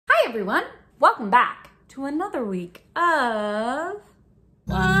everyone, welcome back to another week of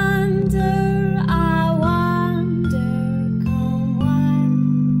Wonder, I Wonder, come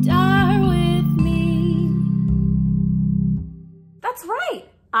wonder with me. That's right,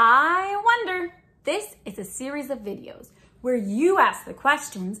 I Wonder. This is a series of videos where you ask the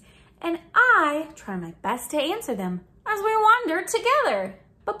questions and I try my best to answer them as we wander together.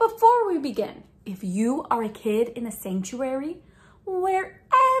 But before we begin, if you are a kid in a sanctuary, wherever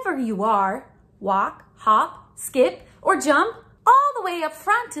you are, walk, hop, skip, or jump all the way up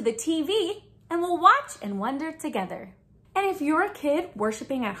front to the TV and we'll watch and wonder together. And if you're a kid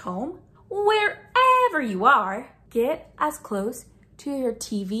worshiping at home, wherever you are, get as close to your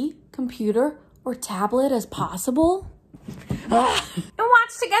TV, computer, or tablet as possible and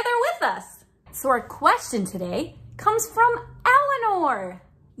watch together with us. So our question today comes from Eleanor.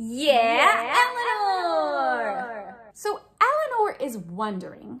 Yeah, Eleanor! So Eleanor is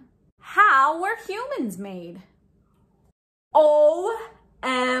wondering, how were humans made? OMG.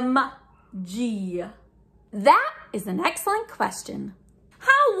 That is an excellent question.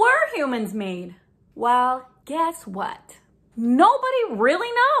 How were humans made? Well, guess what? Nobody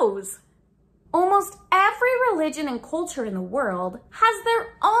really knows. Almost every religion and culture in the world has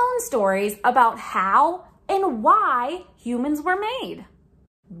their own stories about how and why humans were made.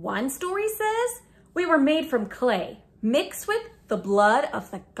 One story says we were made from clay, mixed with the blood of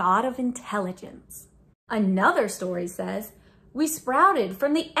the god of intelligence. Another story says we sprouted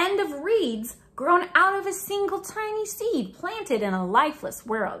from the end of reeds grown out of a single tiny seed planted in a lifeless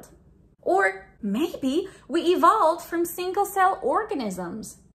world. Or maybe we evolved from single-cell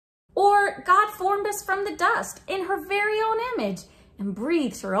organisms. Or God formed us from the dust in her very own image and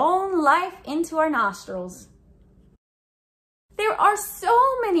breathed her own life into our nostrils. There are so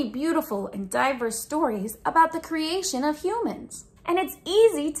many beautiful and diverse stories about the creation of humans, and it's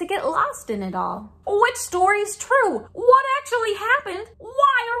easy to get lost in it all. Which story is true? What actually happened?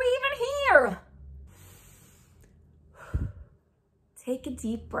 Why are we even here? Take a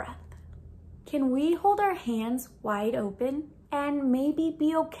deep breath. Can we hold our hands wide open and maybe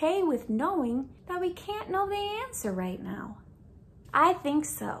be okay with knowing that we can't know the answer right now? I think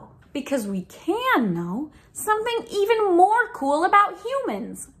so. Because we can know something even more cool about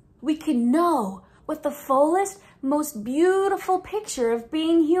humans. We can know what the fullest, most beautiful picture of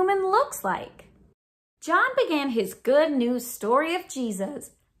being human looks like. John began his good news story of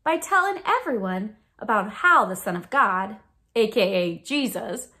Jesus by telling everyone about how the Son of God, aka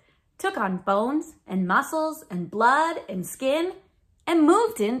Jesus, took on bones and muscles and blood and skin and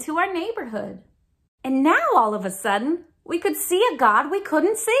moved into our neighborhood. And now all of a sudden, we could see a God we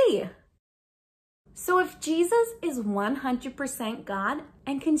couldn't see. So if Jesus is 100% God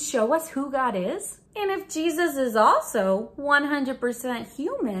and can show us who God is, and if Jesus is also 100%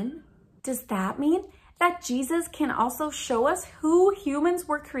 human, does that mean that Jesus can also show us who humans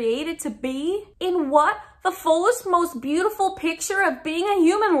were created to be in what the fullest, most beautiful picture of being a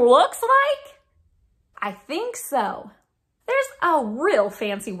human looks like? I think so. There's a real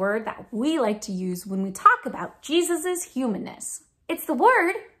fancy word that we like to use when we talk about Jesus's humanness. It's the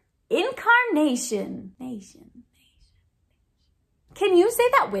word incarnation. Can you say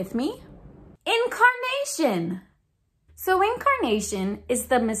that with me? Incarnation. So incarnation is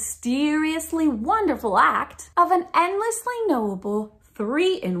the mysteriously wonderful act of an endlessly knowable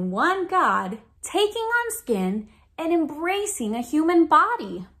three-in-one God taking on skin and embracing a human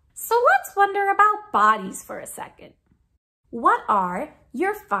body. So let's wonder about bodies for a second. What are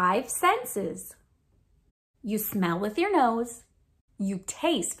your 5 senses? You smell with your nose, you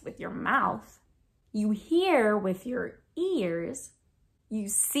taste with your mouth, you hear with your ears, you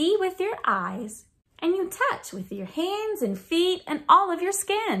see with your eyes, and you touch with your hands and feet and all of your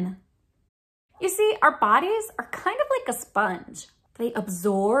skin. You see, our bodies are kind of like a sponge. They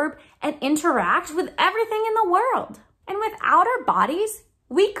absorb and interact with everything in the world. And without our bodies,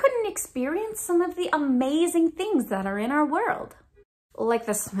 we couldn't experience some of the amazing things that are in our world. Like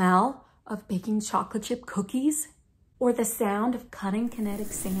the smell of baking chocolate chip cookies, or the sound of cutting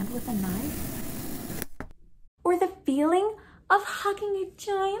kinetic sand with a knife, or the feeling of hugging a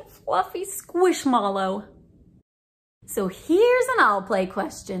giant fluffy squishmallow. So here's an I'll play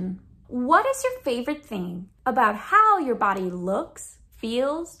question. What is your favorite thing about how your body looks,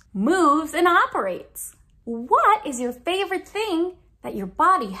 feels, moves, and operates? What is your favorite thing that your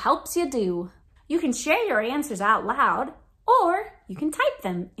body helps you do? You can share your answers out loud, or you can type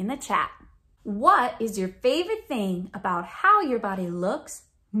them in the chat. What is your favorite thing about how your body looks,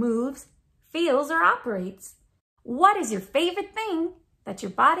 moves, feels, or operates? What is your favorite thing that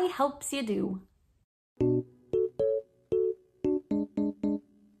your body helps you do?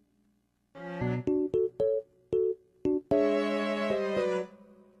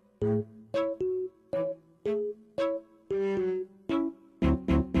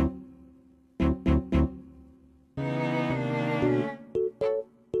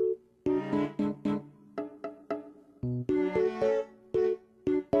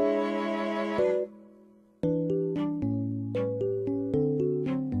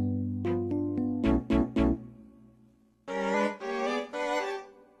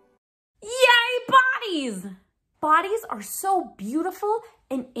 bodies. Bodies are so beautiful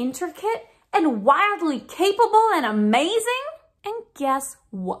and intricate and wildly capable and amazing. And guess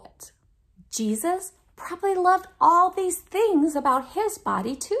what? Jesus probably loved all these things about his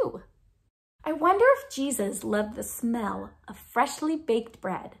body too. I wonder if Jesus loved the smell of freshly baked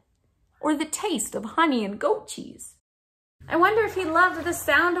bread or the taste of honey and goat cheese. I wonder if he loved the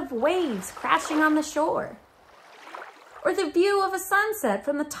sound of waves crashing on the shore, or the view of a sunset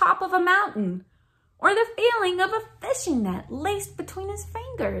from the top of a mountain, or the feeling of a fishing net laced between his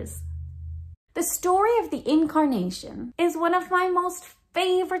fingers. The story of the Incarnation is one of my most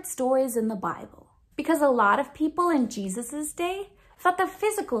favorite stories in the Bible, because a lot of people in Jesus's day thought the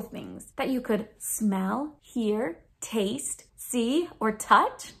physical things that you could smell, hear, taste, see, or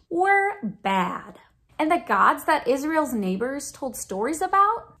touch were bad. And the gods that Israel's neighbors told stories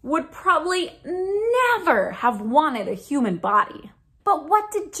about would probably never have wanted a human body. But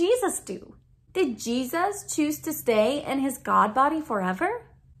what did Jesus do? Did Jesus choose to stay in his God body forever?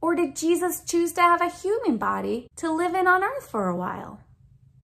 Or did Jesus choose to have a human body to live in on earth for a while?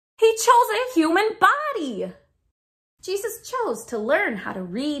 He chose a human body! Jesus chose to learn how to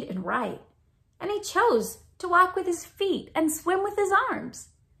read and write, and he chose to walk with his feet and swim with his arms.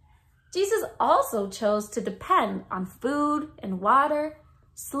 Jesus also chose to depend on food and water,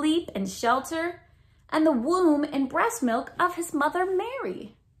 sleep and shelter, and the womb and breast milk of his mother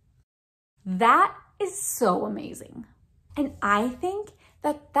Mary. That is so amazing. And I think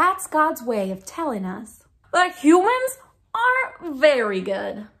that that's God's way of telling us that humans are very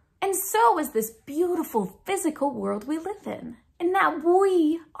good. And so is this beautiful physical world we live in. And that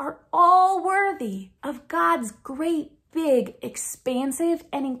we are all worthy of God's great, big, expansive,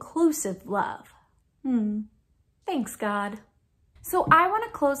 and inclusive love. Thanks, God. So I want to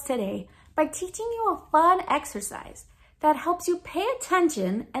close today by teaching you a fun exercise that helps you pay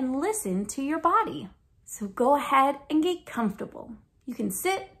attention and listen to your body. So go ahead and get comfortable. You can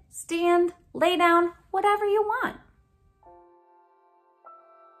sit, stand, lay down, whatever you want.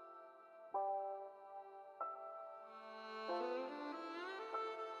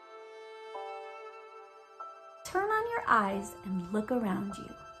 Turn on your eyes and look around you.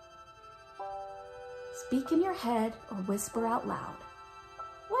 Speak in your head or whisper out loud.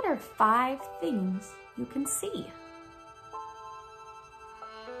 What are 5 things you can see?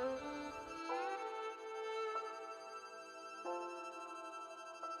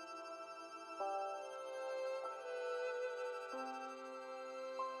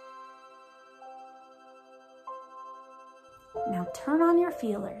 Now turn on your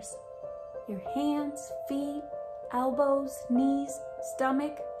feelers. Your hands, feet, elbows, knees,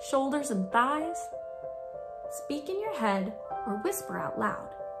 stomach, shoulders, and thighs. Speak in your head or whisper out loud.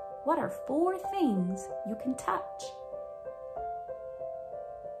 What are 4 things you can touch?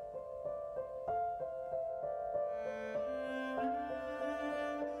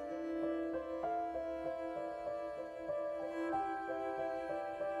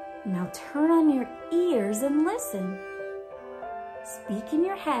 Now turn on your ears and listen. Speak in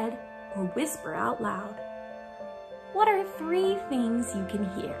your head or whisper out loud. What are 3 things you can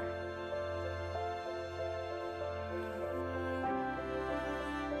hear?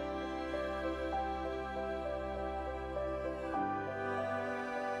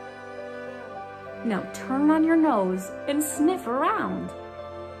 Now turn on your nose and sniff around.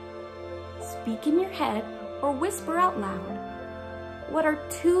 Speak in your head or whisper out loud. What are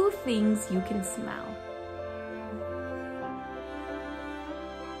 2 things you can smell?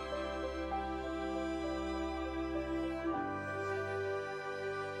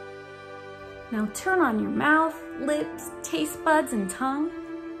 Now turn on your mouth, lips, taste buds, and tongue.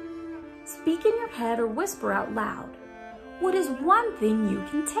 Speak in your head or whisper out loud. What is 1 thing you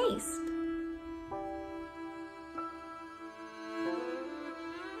can taste?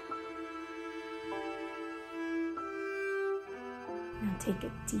 Now take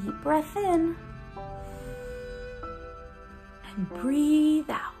a deep breath in and breathe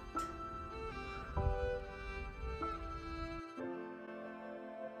out.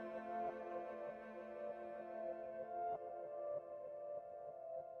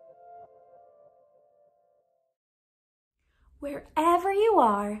 Wherever you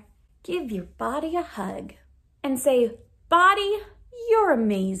are, give your body a hug and say, "Body, you're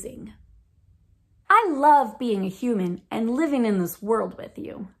amazing." I love being a human and living in this world with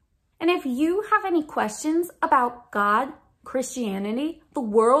you. And if you have any questions about God, Christianity, the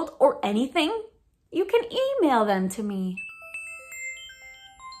world, or anything, you can email them to me.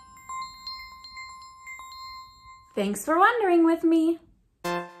 Thanks for wondering with me.